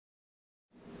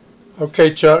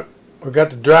Okay, Chuck, we got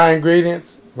the dry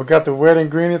ingredients, we got the wet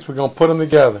ingredients, we're going to put them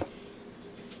together.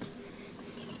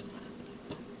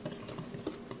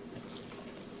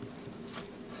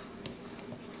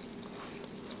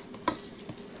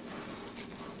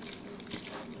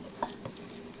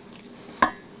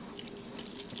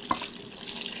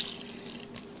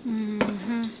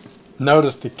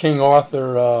 Notice the King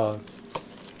Arthur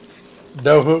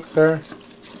dough hook there.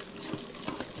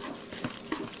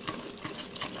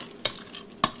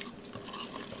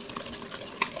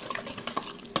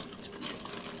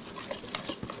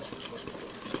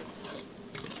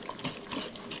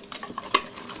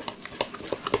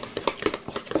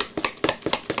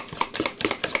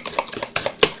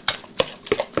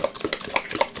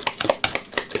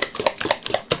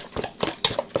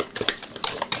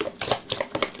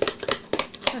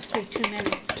 Must be 2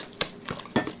 minutes.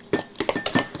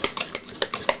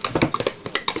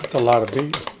 That's a lot of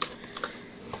beef.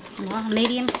 Well,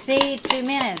 medium speed, 2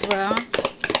 minutes. Well,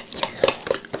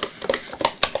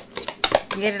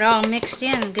 get it all mixed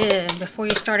in good before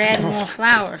you start adding more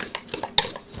flour.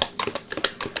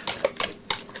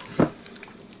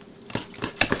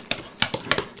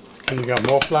 And you got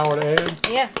more flour to add?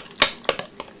 Yeah.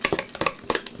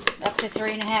 Up to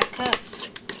 3.5 cups.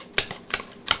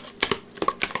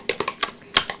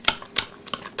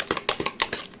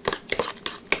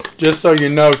 Just so you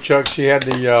know, Chuck, she had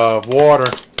the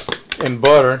water and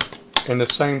butter in the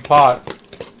same pot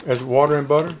as water and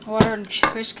butter? Water and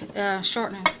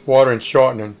shortening. Water and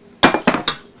shortening.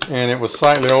 And it was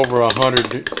slightly over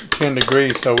 110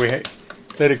 degrees, so we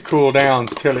let it cool down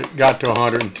till it got to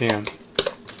 110.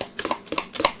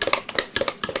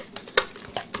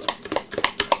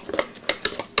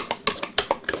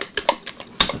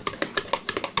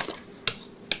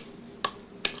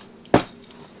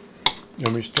 You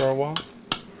want me to stir a while?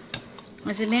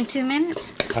 Has it been 2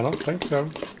 minutes? I don't think so.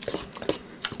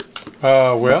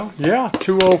 Well, yeah,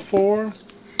 204,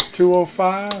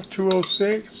 205,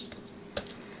 206.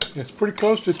 It's pretty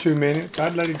close to 2 minutes.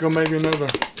 I'd let it go maybe another.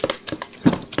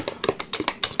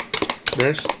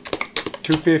 There's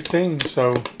 2:15,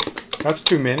 so that's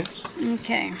 2 minutes.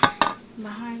 Okay.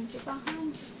 Behind you, behind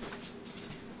you.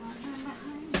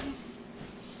 Behind you.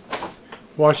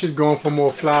 While she's going for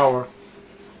more flour,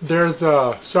 there's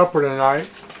a supper tonight.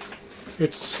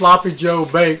 It's Sloppy Joe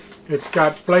Bake. It's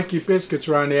got flaky biscuits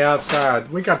around the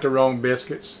outside. We got the wrong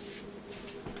biscuits.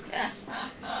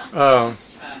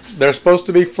 They're supposed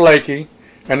to be flaky,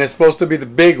 and they're supposed to be the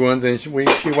big ones, and she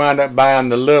wound up buying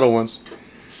the little ones.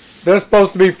 They're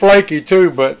supposed to be flaky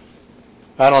too, but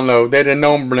I don't know. They didn't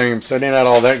know them, so they're not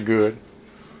all that good.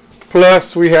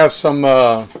 Plus, we have some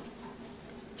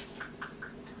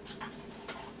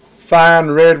fine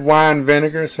red wine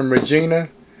vinegar, some Regina.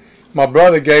 My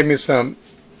brother gave me some,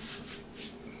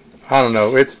 I don't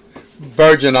know, it's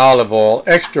virgin olive oil,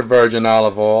 extra virgin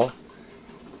olive oil.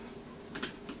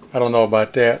 I don't know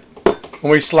about that.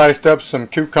 And we sliced up some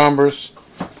cucumbers,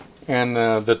 and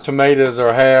the tomatoes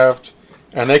are halved,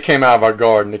 and they came out of our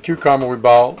garden. The cucumber we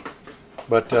bought,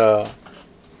 but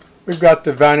we've got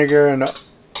the vinegar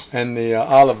and the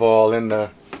olive oil in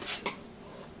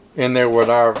there with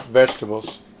our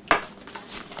vegetables.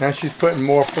 Now she's putting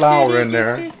more flour in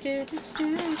there.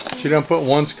 She done put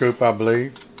 1 scoop, I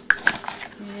believe.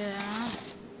 Yeah.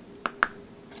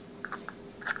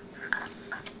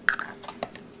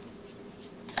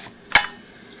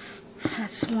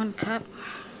 That's 1 cup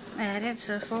added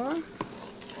so far.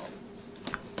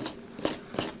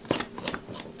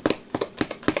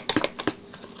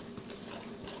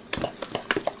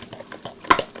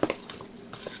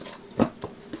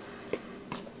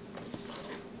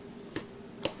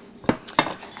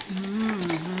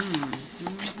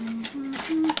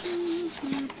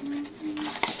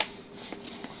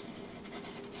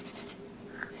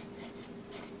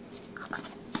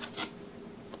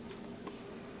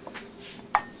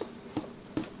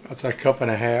 That's a cup and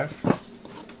a half.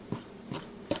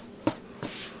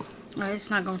 Well, it's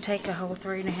not going to take a whole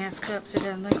 3.5 cups. It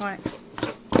doesn't look like.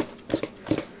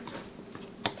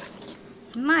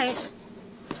 It might.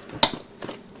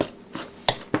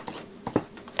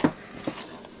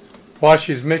 While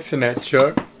she's mixing that,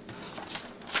 Chuck,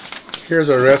 here's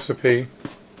a recipe.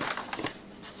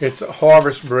 It's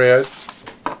harvest bread.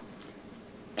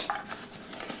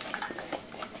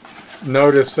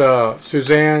 Notice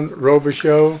Suzanne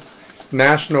Robichaud,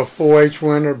 National 4-H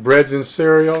winner, breads and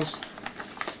cereals.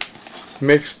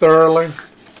 Mix thoroughly,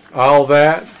 all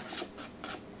that.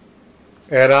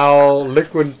 Add all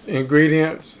liquid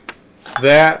ingredients,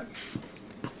 that,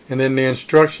 and then the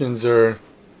instructions are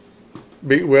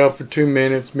beat well for 2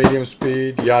 minutes, medium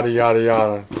speed, yada yada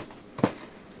yada.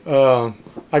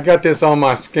 I got this on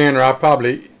my scanner. I'll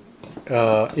probably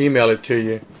email it to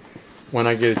you when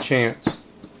I get a chance.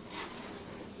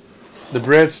 The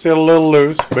bread's still a little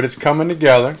loose, but it's coming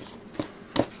together.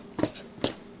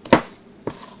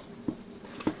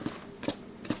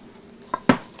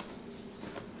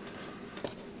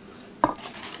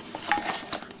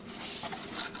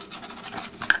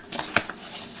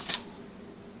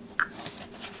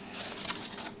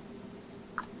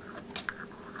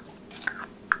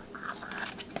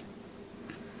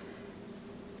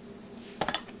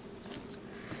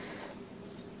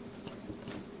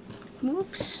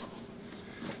 Whoops.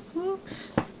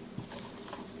 Whoops.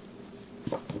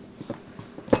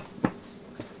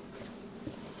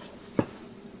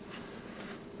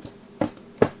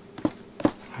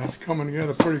 That's coming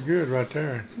together pretty good right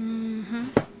there. Mm-hmm.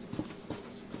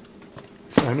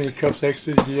 So how many cups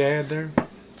extra did you add there?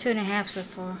 2.5 so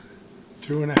far.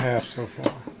 2.5 so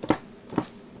far.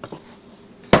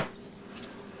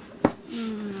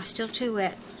 Still too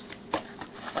wet.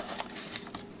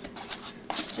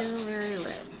 Still very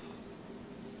wet.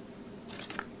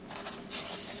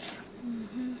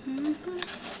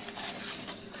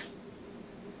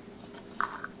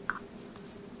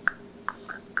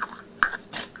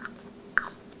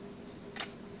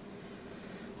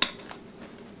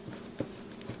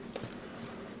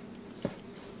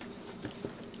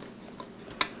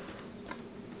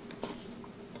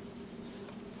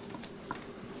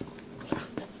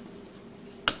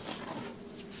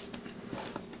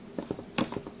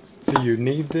 Do you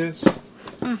need this?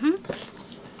 Mm-hmm.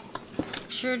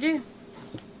 Sure do.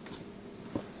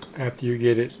 After you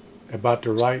get it about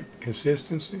the right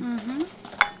consistency?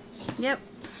 Mm-hmm. Yep.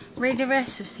 Read the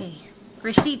recipe.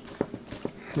 Receipt.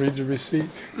 Read the receipt.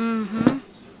 Mm-hmm.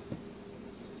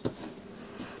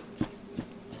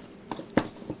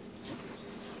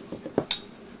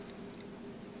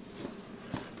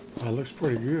 That looks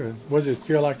pretty good. What does it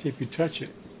feel like if you touch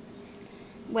it?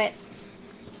 Wet.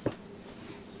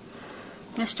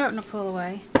 It's starting to pull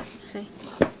away. See?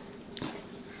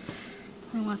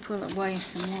 We want to pull it away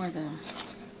some more though.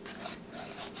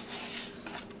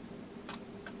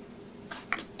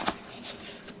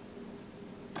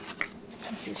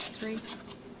 This is 3.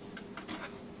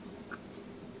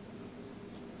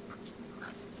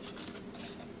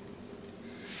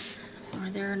 Or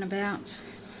thereabouts.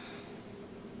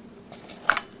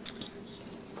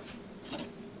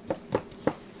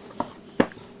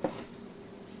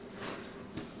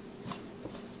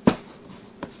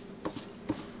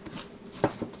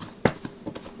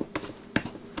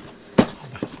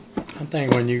 I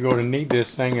think when you go to knead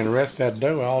this thing and rest that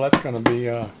dough, all that's going to be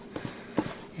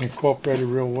incorporated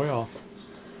real well.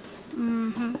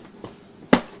 Mm-hmm.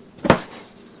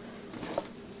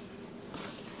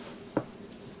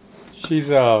 She's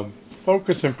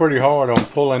focusing pretty hard on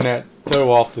pulling that dough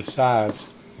off the sides.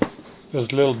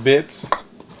 Those little bits.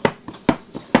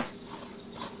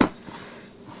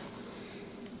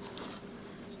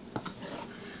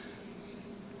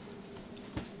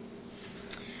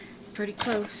 Pretty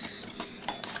close.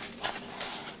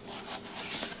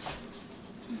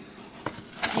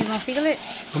 You gonna feel it?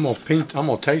 I'm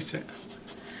gonna taste it.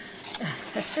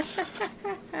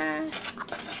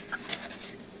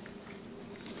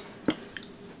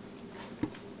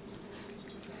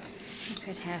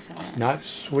 Put half of that. Not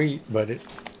sweet, but it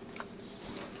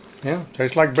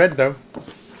tastes like bread dough.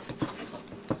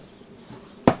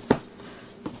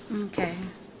 Okay.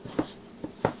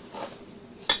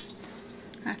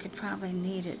 I could probably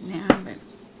knead it now, but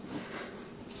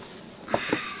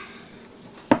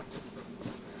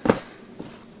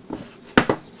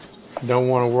Don't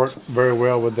want to work very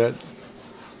well with that.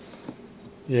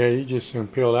 Yeah, you just can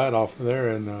peel that off of there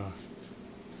and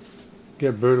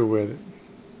get brutal with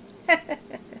it.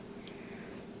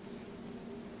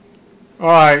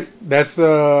 Alright, that's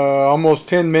almost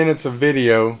 10 minutes of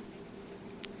video.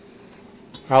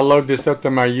 I'll load this up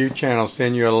to my YouTube channel,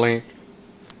 send you a link.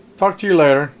 Talk to you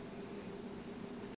later.